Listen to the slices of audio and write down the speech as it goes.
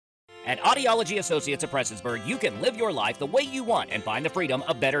At Audiology Associates of Prestonsburg, you can live your life the way you want and find the freedom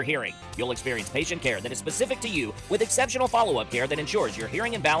of better hearing. You'll experience patient care that is specific to you with exceptional follow-up care that ensures your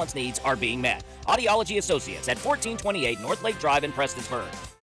hearing and balance needs are being met. Audiology Associates at 1428 North Lake Drive in Prestonsburg.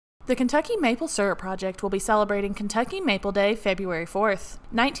 The Kentucky Maple Syrup Project will be celebrating Kentucky Maple Day February 4th.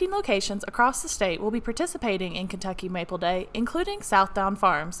 19 locations across the state will be participating in Kentucky Maple Day, including Southdown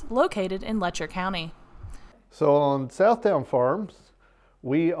Farms, located in Letcher County. So on Southdown Farms,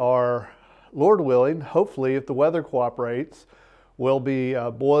 we are, Lord willing, hopefully if the weather cooperates, we'll be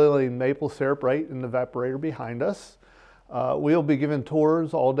boiling maple syrup right in the evaporator behind us. We'll be giving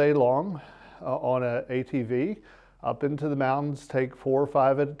tours all day long on an ATV. Up into the mountains, take 4 or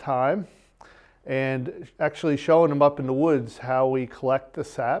 5 at a time, and actually showing them up in the woods how we collect the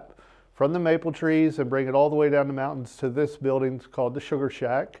sap from the maple trees and bring it all the way down the mountains to this building called the Sugar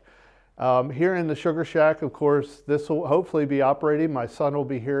Shack. Here in the Sugar Shack, of course, this will hopefully be operating. My son will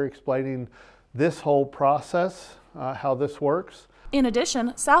be here explaining this whole process, how this works. In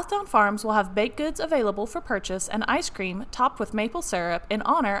addition, Southdown Farms will have baked goods available for purchase and ice cream topped with maple syrup in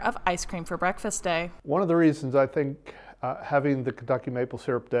honor of Ice Cream for Breakfast Day. One of the reasons I think having the Kentucky Maple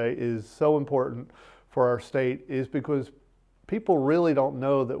Syrup Day is so important for our state is because people really don't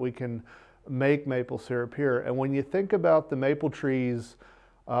know that we can make maple syrup here. And when you think about the maple trees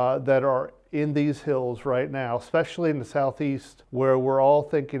that are in these hills right now, especially in the southeast, where we're all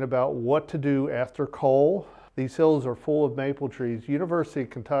thinking about what to do after coal. These hills are full of maple trees. University of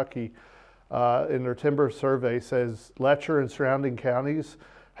Kentucky, in their timber survey, says Letcher and surrounding counties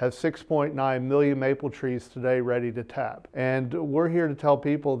have 6.9 million maple trees today ready to tap. And we're here to tell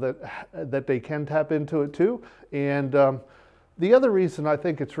people that they can tap into it too. And the other reason I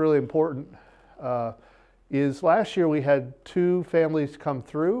think it's really important is last year we had 2 families come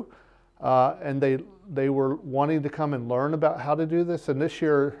through and they were wanting to come and learn about how to do this, and this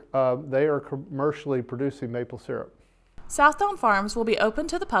year they are commercially producing maple syrup. Southdown Farms will be open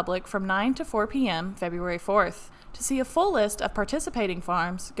to the public from 9 to 4 p.m. February 4th. To see a full list of participating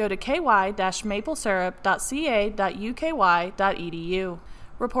farms, go to ky-maplesyrup.ca.uky.edu.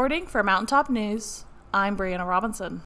 Reporting for Mountaintop News, I'm Brianna Robinson.